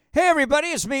Hey everybody,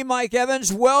 it's me, Mike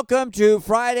Evans. Welcome to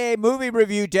Friday Movie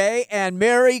Review Day and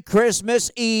Merry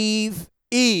Christmas Eve.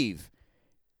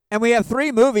 And we have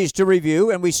 3 movies to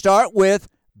review, and we start with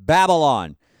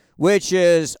Babylon, which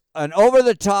is an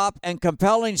over-the-top and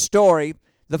compelling story,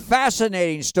 the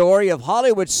fascinating story of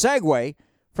Hollywood's segue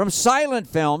from silent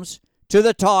films to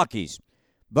the talkies.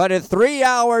 But at 3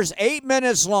 hours, 8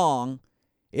 minutes long,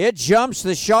 it jumps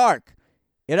the shark.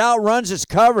 It outruns its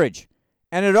coverage,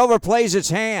 and it overplays its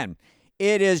hand.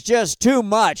 It is just too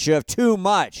much of too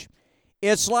much.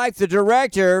 It's like the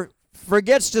director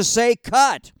forgets to say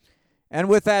cut. And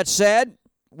with that said,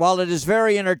 while it is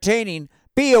very entertaining,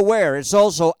 be aware it's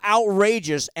also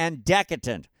outrageous and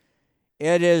decadent.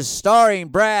 It is starring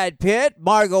Brad Pitt,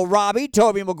 Margot Robbie,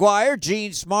 Tobey Maguire,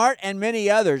 Gene Smart, and many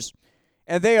others,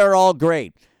 and they are all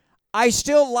great. I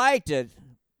still liked it,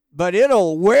 but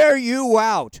it'll wear you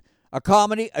out. A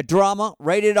comedy, a drama,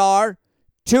 rated R,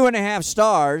 2.5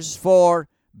 stars for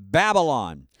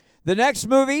Babylon. The next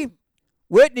movie,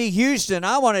 Whitney Houston,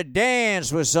 I Want to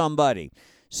Dance with Somebody.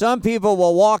 Some people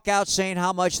will walk out saying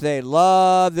how much they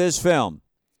love this film,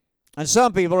 and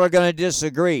some people are going to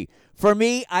disagree. For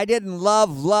me, I didn't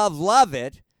love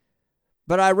it,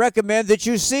 but I recommend that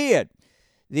you see it.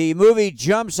 The movie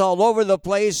jumps all over the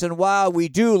place, and while we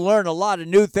do learn a lot of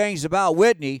new things about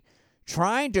Whitney,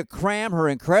 trying to cram her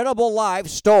incredible life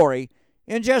story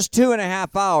in just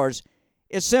 2.5 hours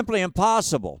is simply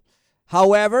impossible.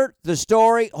 However, the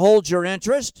story holds your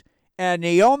interest, and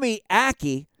Naomi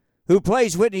Ackie, who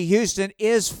plays Whitney Houston,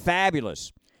 is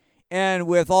fabulous. And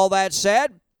with all that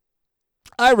said,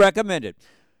 I recommend it.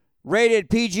 Rated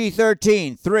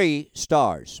PG-13, 3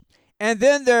 stars. And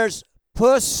then there's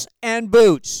Puss in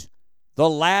Boots, The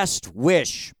Last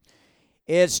Wish.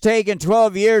 It's taken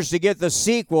 12 years to get the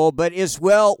sequel, but it's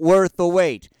well worth the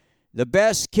wait. The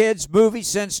best kids movie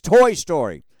since Toy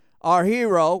Story. Our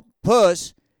hero,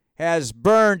 Puss, has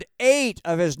burned 8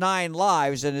 of his 9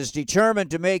 lives and is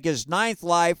determined to make his 9th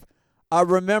life a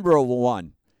memorable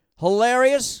one.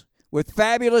 Hilarious, with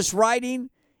fabulous writing,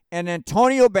 and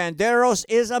Antonio Banderas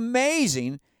is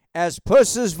amazing as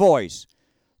Puss's voice.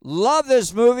 Love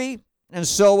this movie, and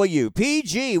so will you.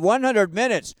 PG, 100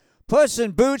 minutes. Puss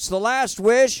in Boots, The Last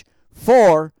Wish,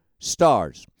 4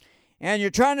 stars. And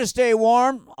you're trying to stay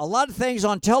warm. A lot of things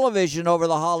on television over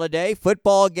the holiday.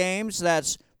 Football games,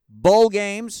 that's bowl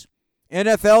games,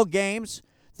 NFL games.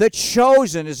 The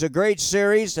Chosen is a great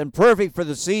series and perfect for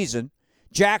the season.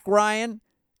 Jack Ryan,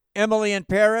 Emily in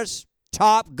Paris,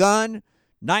 Top Gun,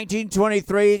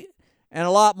 1923, and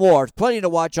a lot more. Plenty to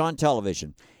watch on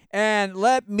television. And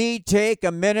let me take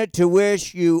a minute to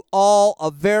wish you all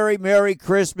a very Merry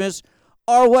Christmas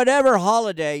or whatever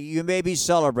holiday you may be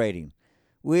celebrating.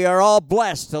 We are all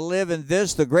blessed to live in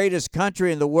this, the greatest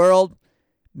country in the world.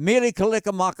 Mili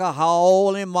Kalicamaka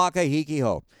Haole Maka Hiki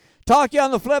Ho. Talk to you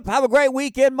on the flip. Have a great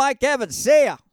weekend, Mike Evans. See ya.